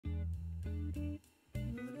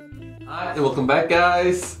Hi, welcome back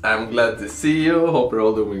guys. I'm glad to see you. Hope you're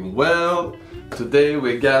all doing well. Today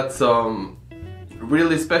we got some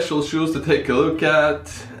really special shoes to take a look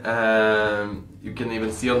at. You can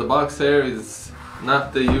even see on the box here, it's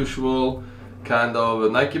not the usual kind of a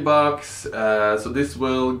Nike box. So this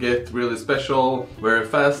will get really special very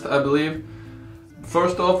fast, I believe.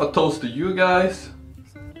 First off, a toast to you guys.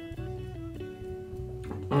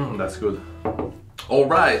 That's good.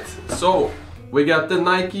 Alright, so we got the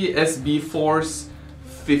Nike SB Force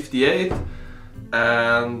 58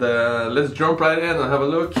 and let's jump right in and have a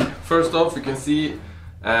look. First off, you can see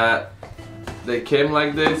they came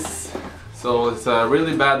like this, so it's a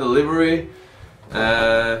really bad delivery.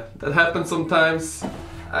 That happens sometimes.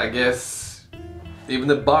 I guess even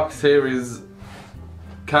the box here is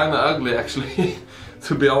kinda ugly actually,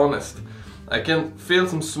 to be honest. I can feel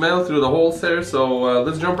some smell through the holes here, so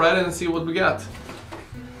let's jump right in and see what we got.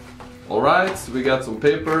 Alright, so we got some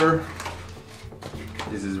paper.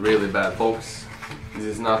 This is really bad, folks. This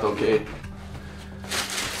is not okay.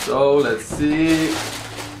 So let's see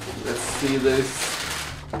this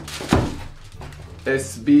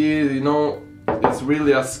SB, you know, it's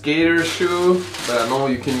really a skater shoe, but I know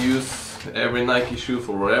you can use every Nike shoe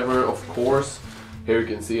for whatever, of course. Here you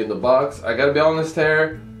can see in the box. I gotta be honest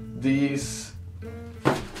here, these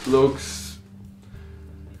looks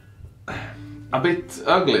a bit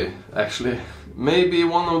ugly actually. Maybe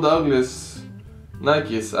one of the ugliest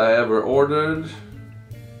Nikes I ever ordered,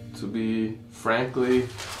 to be frankly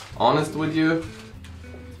honest with you.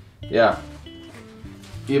 Yeah,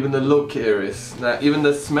 even the look here is, even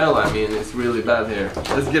the smell, I mean, is really bad here.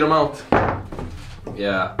 Let's get them out.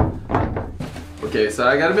 Yeah. Okay, so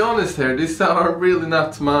I gotta be honest here, these are really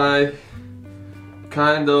not my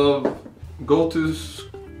kind of go-to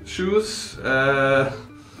shoes.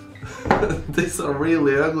 These are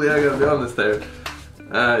really ugly, I gotta be honest there.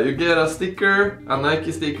 You get a sticker, a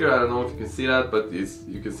Nike sticker, I don't know if you can see that, but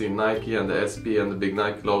you can see Nike and the SB and the big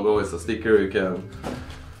Nike logo is a sticker. You can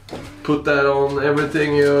put that on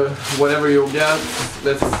everything, whatever you get.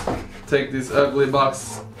 Let's take this ugly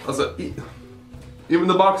box. Also, even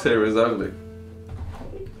the box here is ugly.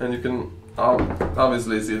 And you can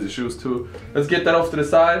obviously see the shoes too. Let's get that off to the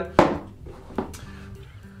side.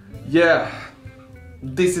 Yeah,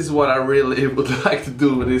 this is what I really would like to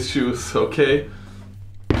do with these shoes, okay?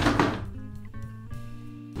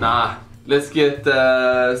 Nah, let's get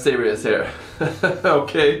serious here.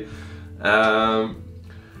 Okay.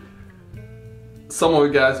 Some of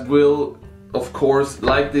you guys will, of course,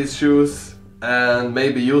 like these shoes and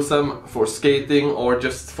maybe use them for skating or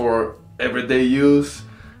just for everyday use.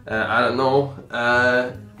 I don't know,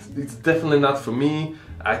 it's definitely not for me.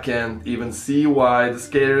 I can't even see why the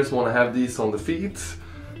skaters want to have these on the feet.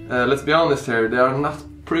 Let's be honest here, they are not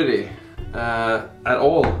pretty at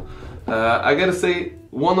all. I gotta say,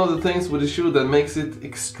 one of the things with the shoe that makes it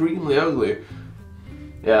extremely ugly,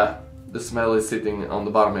 yeah, the smell is sitting on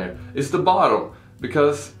the bottom here, is the bottom.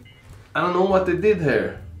 Because I don't know what they did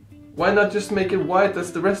here. Why not just make it white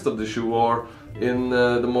as the rest of the shoe, or in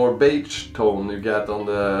the more beige tone you get on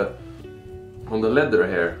the leather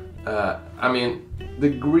here. I mean, the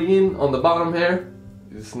green on the bottom here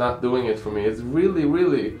is not doing it for me. It's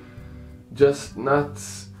really just not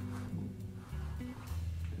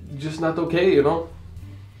okay, you know.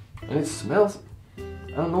 And it smells,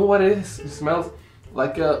 I don't know what it is. It smells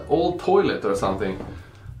like an old toilet or something.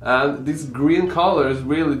 And this green color is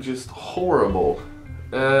really just horrible.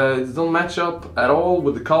 It don't match up at all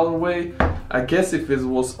with the colorway. I guess if it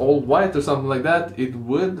was all white or something like that, it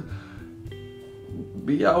would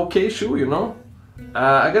be a okay shoe, you know.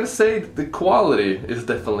 I gotta say the quality is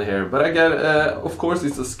definitely here, but I got of course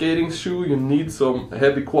it's a skating shoe. You need some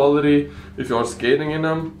heavy quality if you are skating in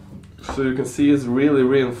them. So you can see it's really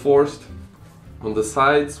reinforced on the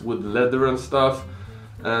sides with leather and stuff.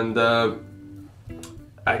 And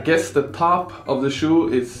I guess the top of the shoe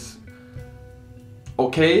is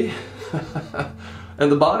okay. And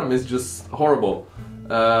the bottom is just horrible.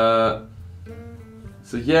 So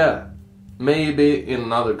yeah, maybe in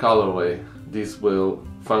another colorway this will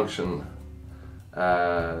function.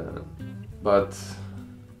 But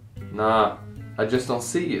nah, I just don't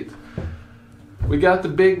see it. We got the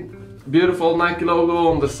big beautiful Nike logo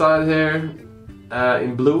on the side here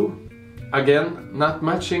in blue. Again, not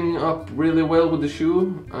matching up really well with the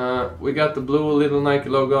shoe. We got the blue little Nike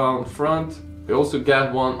logo on front. We also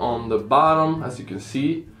got one on the bottom, as you can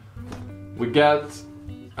see. We got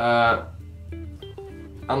a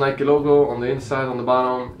Nike logo on the inside, on the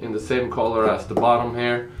bottom, in the same color as the bottom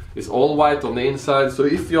here. It's all white on the inside, so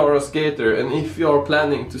if you're a skater and if you're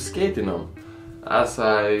planning to skate in them, as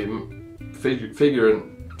I figure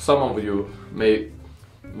some of you may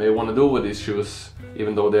want to do with these shoes,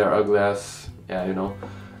 even though they are ugly as, yeah, you know.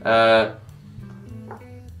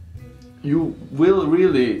 You will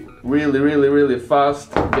really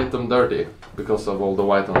fast get them dirty because of all the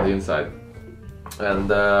white on the inside. And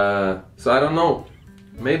so I don't know,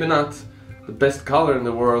 maybe not the best color in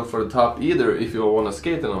the world for the top either if you want to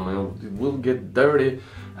skate in them. It will get dirty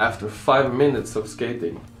after 5 minutes of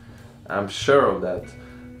skating, I'm sure of that.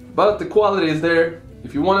 But the quality is there.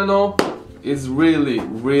 If you want to know, it's really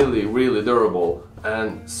durable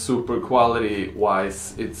and super quality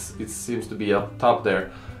wise. It seems to be up top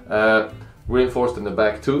there. Reinforced in the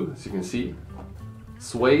back too, as you can see.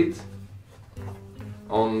 Suede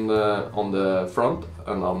on the front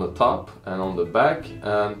and on the top and on the back,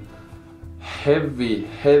 and heavy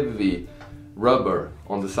rubber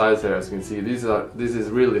on the sides here, as you can see. This is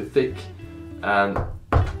really thick and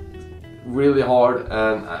really hard,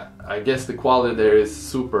 and I guess the quality there is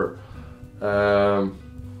super.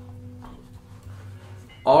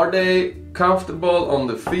 Are they comfortable on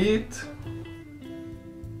the feet?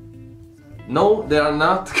 No, they are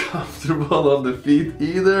not comfortable on the feet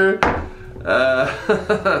either.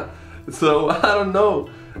 So I don't know.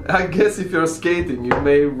 I guess if you're skating, you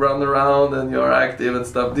may run around and you're active and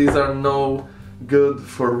stuff. These are no good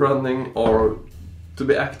for running or to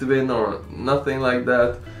be active in or nothing like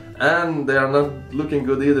that. And they are not looking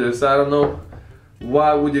good either. So I don't know.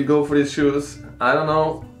 Why would you go for these shoes? I don't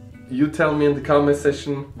know. You tell me in the comment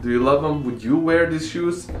section. Do you love them? Would you wear these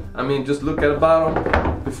shoes? I mean, just look at the bottom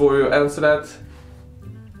before you answer that.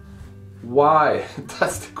 Why?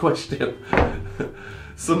 That's the question.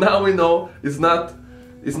 So now we know it's not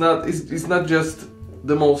just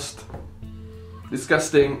the most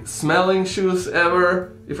disgusting smelling shoes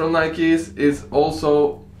ever from Nikes. It's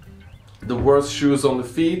also the worst shoes on the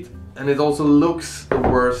feet, and it also looks the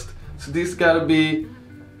worst. So these gotta be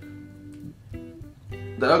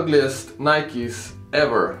the ugliest Nikes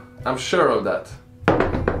ever. I'm sure of that.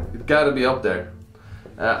 It gotta be up there.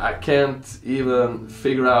 I can't even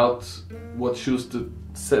figure out what shoes to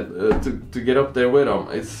set to get up there with them.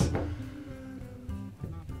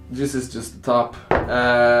 This is just the top.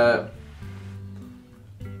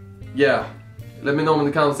 Yeah, let me know in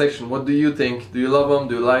the comment section. What do you think? Do you love them?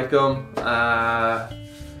 Do you like them?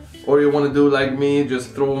 Or you want to do like me,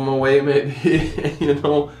 just throw them away maybe? You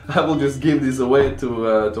know, I will just give these away to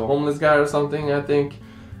a homeless guy or something, I think.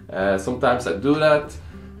 Sometimes I do that.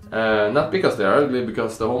 Not because they are ugly,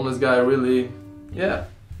 because the homeless guy really, yeah,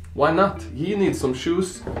 why not? He needs some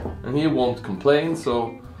shoes and he won't complain,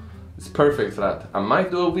 so it's perfect for that. I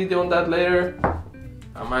might do a video on that later.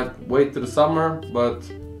 I might wait till the summer, but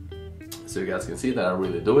so you guys can see that I'm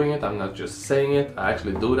really doing it. I'm not just saying it, I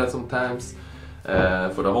actually do that sometimes.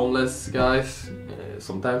 For the homeless guys,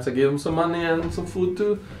 sometimes I give them some money and some food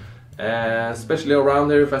too, especially around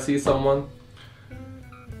there if I see someone.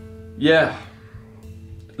 Yeah,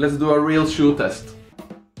 let's do a real shoe test.